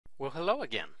Well, hello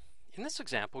again. In this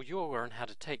example, you will learn how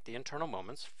to take the internal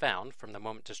moments found from the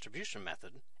moment distribution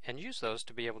method and use those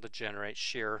to be able to generate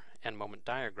shear and moment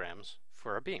diagrams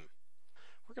for a beam.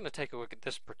 We're going to take a look at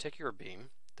this particular beam.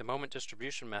 The moment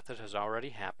distribution method has already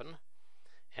happened,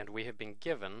 and we have been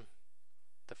given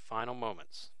the final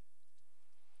moments.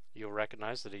 You'll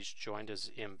recognize that each joint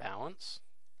is imbalance,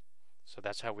 so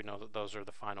that's how we know that those are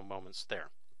the final moments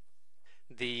there.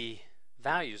 The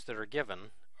values that are given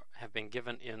have been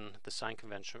given in the sign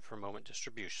convention for moment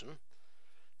distribution,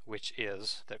 which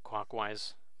is that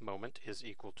clockwise moment is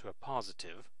equal to a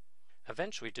positive.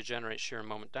 Eventually, to generate shear and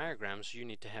moment diagrams, you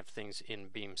need to have things in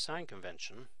beam sign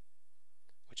convention,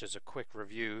 which is a quick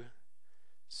review,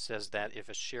 says that if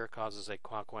a shear causes a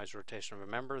clockwise rotation of a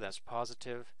member, that's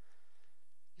positive,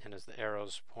 and as the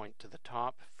arrows point to the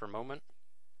top for moment,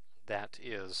 that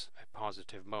is a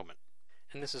positive moment.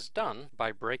 And this is done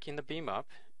by breaking the beam up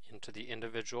into the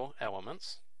individual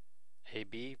elements,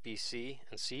 AB, BC,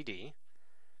 and CD,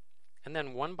 and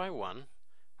then one by one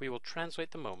we will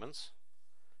translate the moments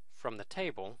from the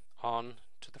table on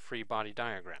to the free body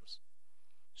diagrams.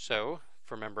 So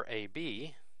for member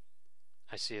AB,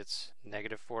 I see it's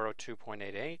negative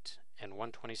 402.88 and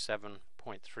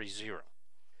 127.30.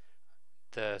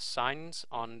 The signs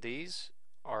on these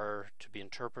are to be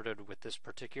interpreted with this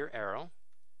particular arrow.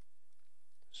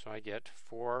 So I get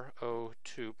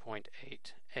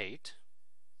 402.88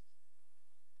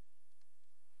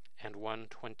 and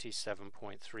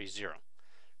 127.30.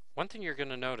 One thing you're going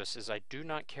to notice is I do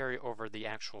not carry over the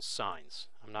actual signs.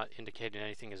 I'm not indicating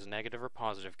anything as negative or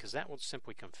positive because that will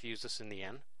simply confuse us in the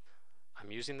end.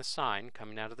 I'm using the sign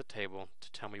coming out of the table to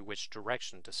tell me which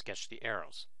direction to sketch the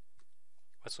arrows.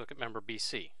 Let's look at member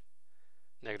BC.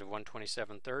 Negative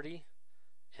 127.30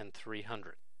 and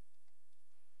 300.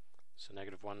 So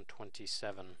negative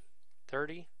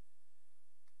 127.30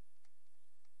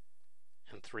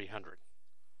 and 300.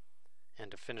 And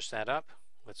to finish that up,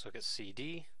 let's look at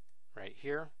CD right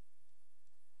here.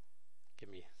 Give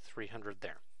me 300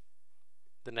 there.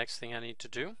 The next thing I need to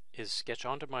do is sketch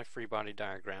onto my free body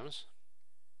diagrams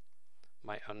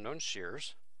my unknown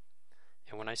shears.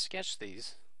 And when I sketch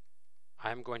these,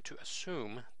 I'm going to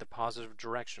assume the positive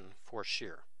direction for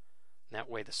shear. And that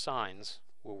way the signs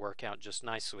will work out just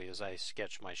nicely as I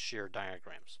sketch my shear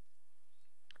diagrams.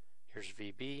 Here's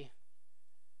VB,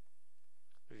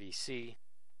 VC,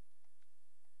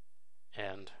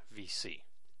 and VC.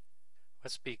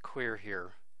 Let's be clear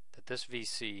here that this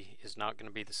VC is not going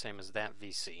to be the same as that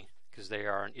VC because they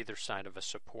are on either side of a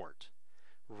support.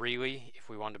 Really, if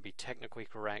we want to be technically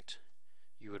correct,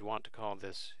 you would want to call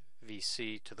this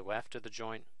VC to the left of the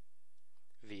joint,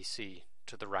 VC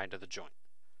to the right of the joint.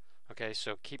 Okay,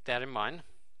 so keep that in mind.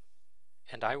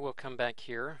 And I will come back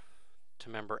here to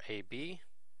member AB, and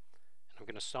I'm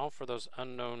going to solve for those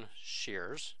unknown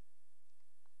shears.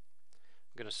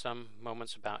 I'm going to sum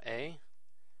moments about A,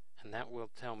 and that will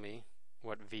tell me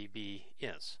what VB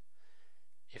is.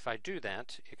 If I do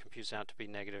that, it computes out to be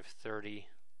negative 30.81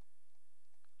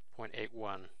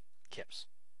 kips.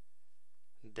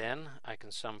 Then I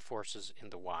can sum forces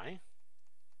in the Y,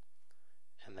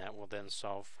 and that will then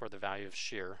solve for the value of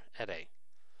shear at A,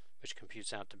 which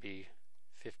computes out to be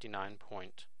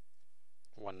 59.19.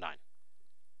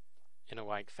 In a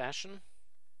like fashion,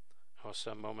 I will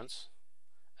sum moments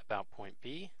about point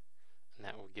B, and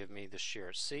that will give me the shear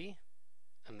at C,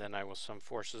 and then I will sum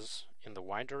forces in the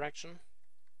Y direction,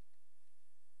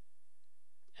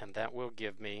 and that will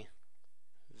give me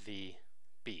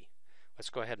VB. Let's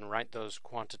go ahead and write those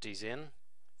quantities in.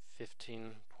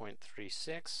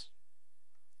 15.36,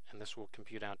 and this will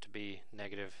compute out to be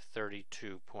negative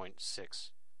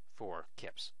 32.64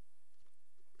 kips.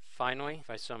 Finally, if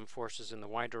I sum forces in the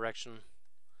Y direction,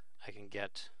 I can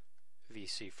get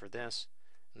VC for this,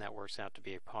 and that works out to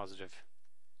be a positive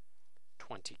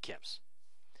 20 kips.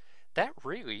 That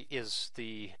really is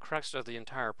the crux of the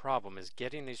entire problem, is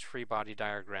getting these free body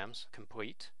diagrams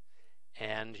complete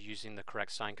and using the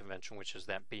correct sign convention, which is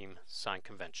that beam sign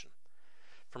convention.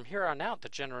 From here on out, the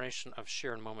generation of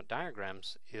shear and moment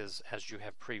diagrams is as you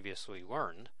have previously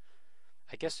learned.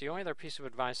 I guess the only other piece of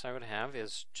advice I would have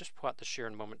is just plot the shear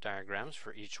and moment diagrams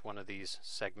for each one of these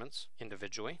segments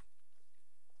individually.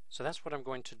 So that's what I'm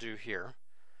going to do here.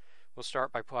 We'll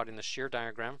start by plotting the shear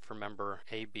diagram for member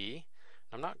AB.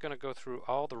 I'm not going to go through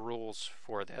all the rules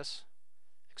for this.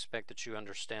 Expect that you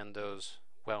understand those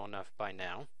well enough by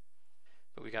now.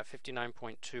 But we got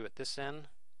 59.2 at this end.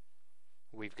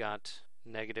 We've got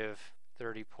negative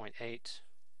 30.8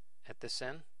 at this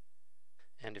end.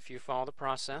 And if you follow the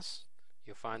process,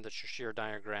 you'll find that your shear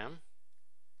diagram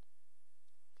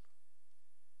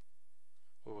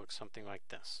will look something like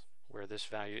this. where this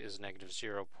value is negative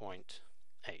 0.8.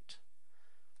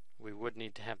 We would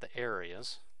need to have the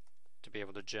areas to be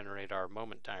able to generate our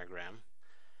moment diagram.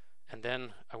 And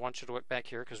then I want you to look back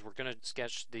here because we're going to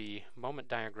sketch the moment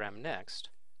diagram next.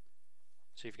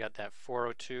 So you've got that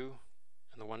 402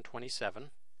 and the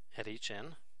 127 at each end.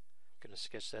 I'm going to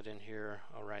sketch that in here.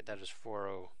 All right, that is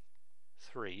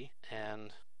 403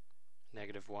 and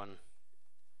negative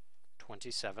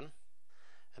 127.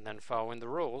 And then following the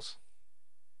rules,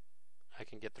 I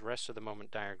can get the rest of the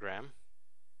moment diagram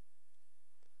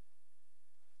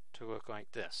to look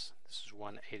like this. This is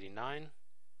 189,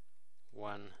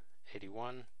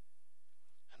 181, and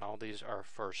all these are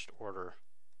first order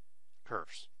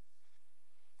curves.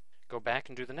 Go back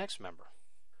and do the next member.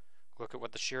 Look at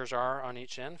what the shears are on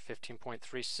each end,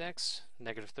 15.36,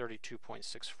 negative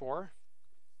 32.64.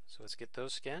 So let's get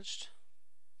those sketched.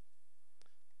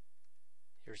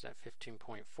 Here's that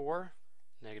 15.4,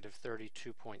 negative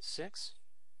 32.6.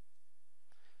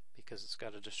 Because it's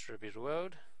got a distributed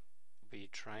load, it'll be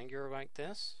triangular like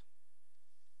this.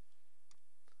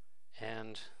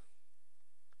 And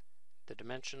the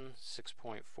dimension,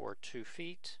 6.42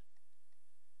 feet.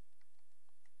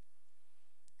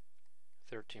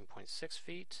 13.6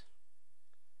 feet,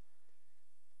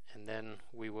 and then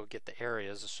we will get the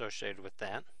areas associated with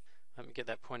that. Let me get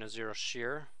that point of zero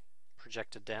shear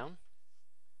projected down.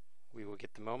 We will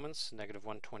get the moments, negative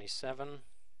 127,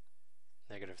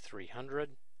 negative 300,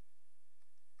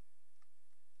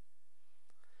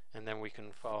 and then we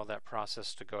can follow that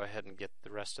process to go ahead and get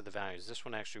the rest of the values. This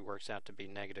one actually works out to be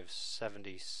negative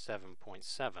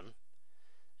 77.7, and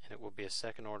it will be a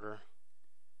second order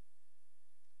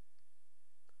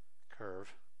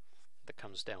curve that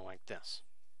comes down like this.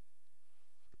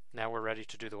 Now we're ready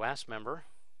to do the last member.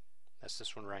 That's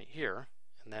this one right here,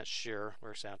 and that shear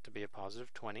works out to be a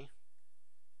positive 20.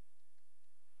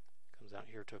 Comes out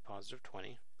here to a positive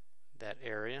 20. That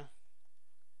area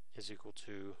is equal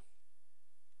to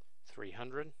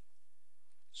 300.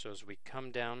 So as we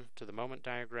come down to the moment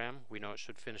diagram, we know it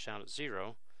should finish out at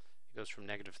 0. It goes from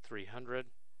negative 300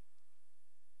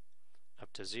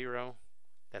 up to 0.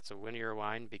 That's a linear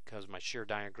line because my shear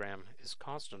diagram is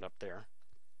constant up there.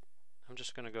 I'm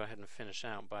just going to go ahead and finish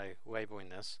out by labeling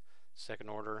this second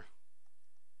order,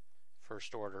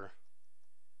 first order,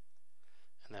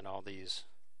 and then all these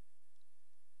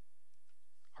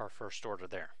are first order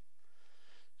there.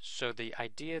 So the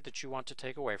idea that you want to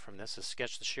take away from this is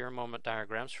sketch the shear moment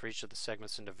diagrams for each of the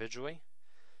segments individually,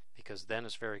 because then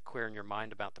it's very clear in your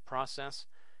mind about the process.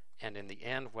 And in the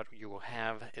end, what you will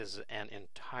have is an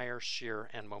entire shear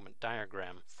and moment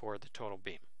diagram for the total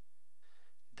beam.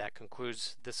 That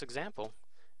concludes this example.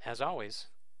 As always,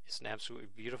 it's an absolutely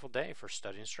beautiful day for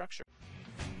studying structure.